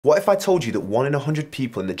What if I told you that 1 in 100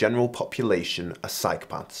 people in the general population are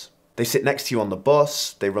psychopaths? They sit next to you on the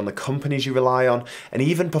bus, they run the companies you rely on, and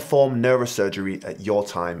even perform neurosurgery at your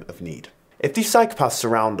time of need. If these psychopaths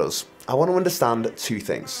surround us, I want to understand 2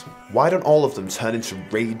 things. Why don't all of them turn into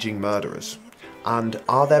raging murderers? And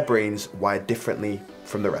are their brains wired differently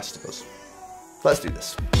from the rest of us? Let's do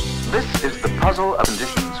this. This is the puzzle of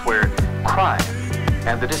conditions where crime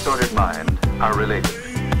and the disordered mind are related.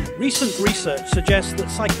 Recent research suggests that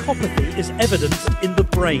psychopathy is evidenced in the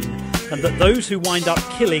brain, and that those who wind up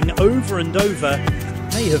killing over and over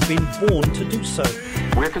may have been born to do so.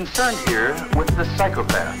 We're concerned here with the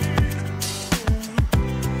psychopath.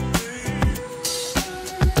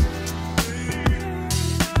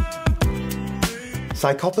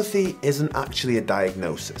 Psychopathy isn't actually a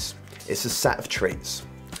diagnosis, it's a set of traits.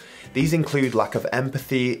 These include lack of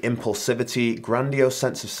empathy, impulsivity, grandiose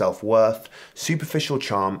sense of self-worth, superficial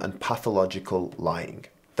charm, and pathological lying.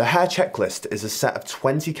 The Hare checklist is a set of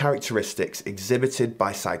 20 characteristics exhibited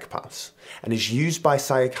by psychopaths and is used by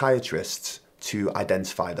psychiatrists to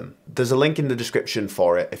identify them. There's a link in the description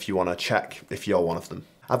for it if you want to check if you're one of them.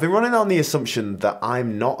 I've been running on the assumption that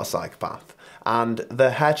I'm not a psychopath, and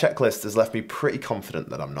the Hare checklist has left me pretty confident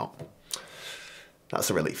that I'm not. That's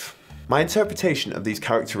a relief. My interpretation of these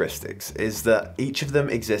characteristics is that each of them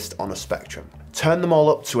exist on a spectrum. Turn them all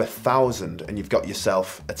up to 1,000 and you've got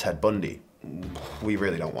yourself a Ted Bundy. We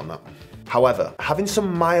really don't want that. However, having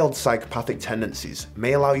some mild psychopathic tendencies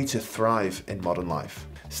may allow you to thrive in modern life.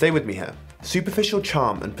 Stay with me here. Superficial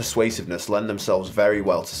charm and persuasiveness lend themselves very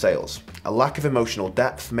well to sales. A lack of emotional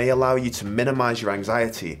depth may allow you to minimize your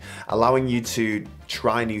anxiety, allowing you to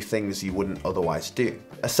try new things you wouldn't otherwise do.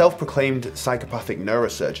 A self-proclaimed psychopathic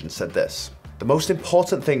neurosurgeon said this: "The most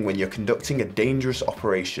important thing when you're conducting a dangerous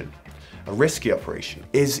operation, a risky operation,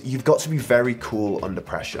 is you've got to be very cool under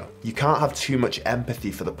pressure. You can't have too much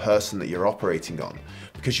empathy for the person that you're operating on,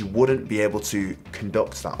 because you wouldn't be able to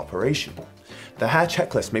conduct that operation." The Hare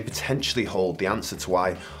checklist may potentially hold the answer to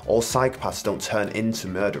why all psychopaths don't turn into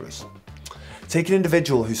murderers. Take an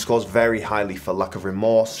individual who scores very highly for lack of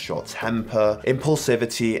remorse, short temper,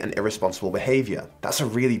 impulsivity, and irresponsible behavior. That's a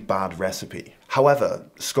really bad recipe. However,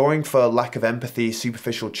 scoring for lack of empathy,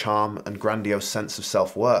 superficial charm, and grandiose sense of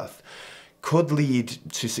self-worth could lead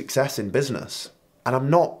to success in business. And I'm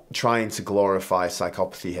not trying to glorify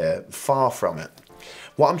psychopathy here, far from it.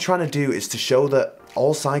 What I'm trying to do is to show that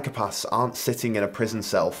all psychopaths aren't sitting in a prison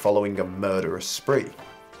cell following a murderous spree.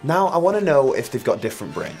 Now, I want to know if they've got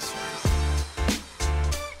different brains.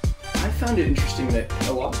 I found it interesting that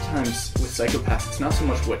a lot of times with psychopaths, it's not so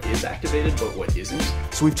much what is activated, but what isn't.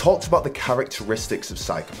 So we've talked about the characteristics of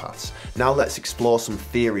psychopaths. Now let's explore some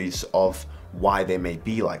theories of why they may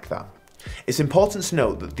be like that. It's important to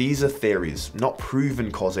note that these are theories, not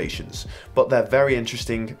proven causations, but they're very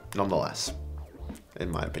interesting nonetheless, in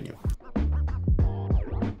my opinion.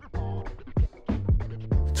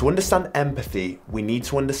 To understand empathy, we need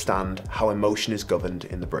to understand how emotion is governed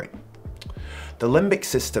in the brain. The limbic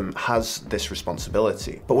system has this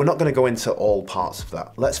responsibility, but we're not going to go into all parts of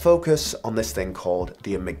that. Let's focus on this thing called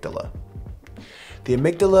the amygdala. The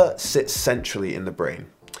amygdala sits centrally in the brain.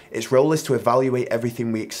 Its role is to evaluate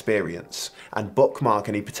everything we experience and bookmark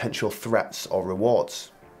any potential threats or rewards.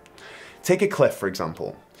 Take a cliff, for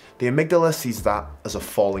example. The amygdala sees that as a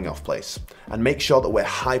falling off place and makes sure that we're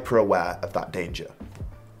hyper aware of that danger.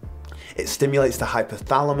 It stimulates the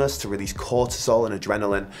hypothalamus to release cortisol and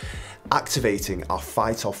adrenaline, activating our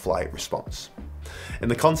fight or flight response. In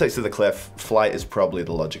the context of the cliff, flight is probably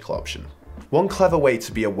the logical option. One clever way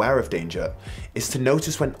to be aware of danger is to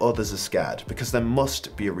notice when others are scared, because there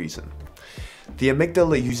must be a reason. The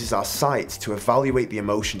amygdala uses our sight to evaluate the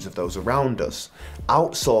emotions of those around us,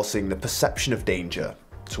 outsourcing the perception of danger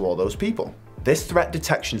to all those people. This threat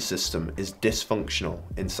detection system is dysfunctional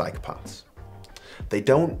in psychopaths. They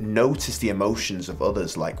don't notice the emotions of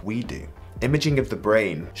others like we do. Imaging of the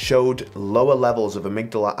brain showed lower levels of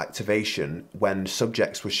amygdala activation when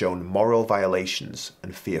subjects were shown moral violations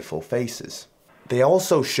and fearful faces. They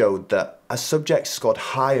also showed that as subjects scored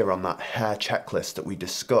higher on that Hare checklist that we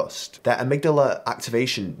discussed, their amygdala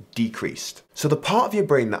activation decreased. So the part of your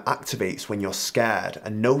brain that activates when you're scared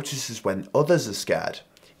and notices when others are scared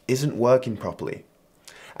isn't working properly.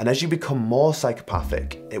 And as you become more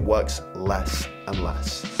psychopathic, it works less and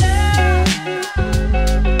less.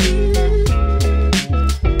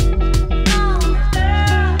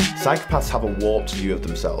 Psychopaths have a warped view of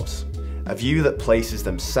themselves, a view that places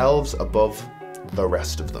themselves above the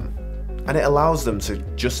rest of them. and it allows them to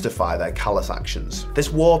justify their callous actions.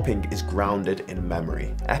 This warping is grounded in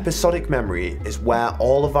memory. Episodic memory is where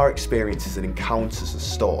all of our experiences and encounters are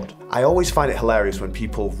stored. I always find it hilarious when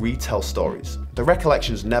people retell stories. The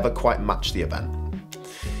recollections never quite match the event.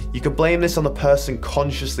 You could blame this on the person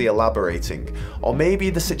consciously elaborating, or maybe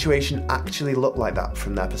the situation actually looked like that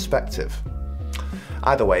from their perspective.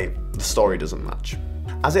 Either way, the story doesn't match.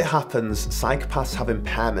 As it happens, psychopaths have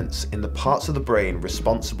impairments in the parts of the brain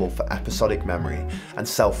responsible for episodic memory and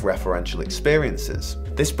self-referential experiences.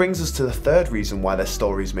 This brings us to the third reason why their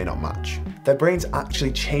stories may not match. Their brains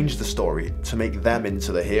actually change the story to make them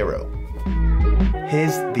into the hero.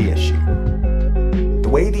 Here's the issue. The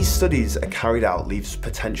way these studies are carried out leaves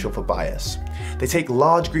potential for bias. They take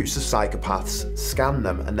large groups of psychopaths, scan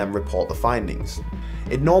them, and then report the findings.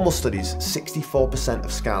 In normal studies, 64%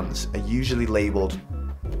 of scans are usually labelled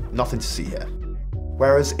 "nothing to see here."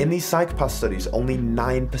 Whereas in these psychopath studies, only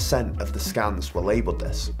 9% of the scans were labelled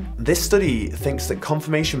this. This study thinks that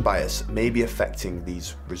confirmation bias may be affecting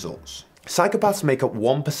these results. Psychopaths make up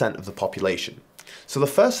 1% of the population. So the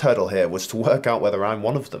first hurdle here was to work out whether I'm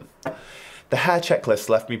one of them. The hair checklist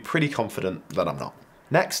left me pretty confident that I'm not.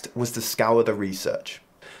 Next was to scour the research.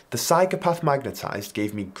 The Psychopath Magnetized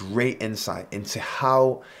gave me great insight into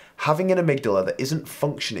how having an amygdala that isn't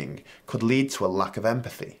functioning could lead to a lack of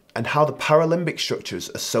empathy, and how the paralimbic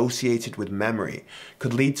structures associated with memory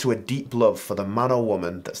could lead to a deep love for the man or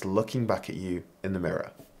woman that's looking back at you in the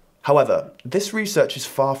mirror. However, this research is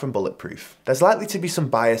far from bulletproof. There's likely to be some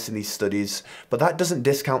bias in these studies, but that doesn't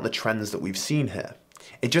discount the trends that we've seen here.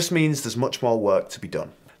 It just means there's much more work to be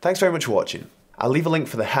done. Thanks very much for watching. I'll leave a link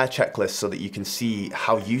for the hair checklist so that you can see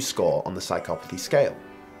how you score on the psychopathy scale.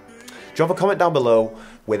 Drop a comment down below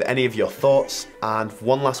with any of your thoughts, and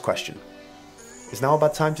one last question. Is now a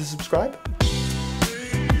bad time to subscribe?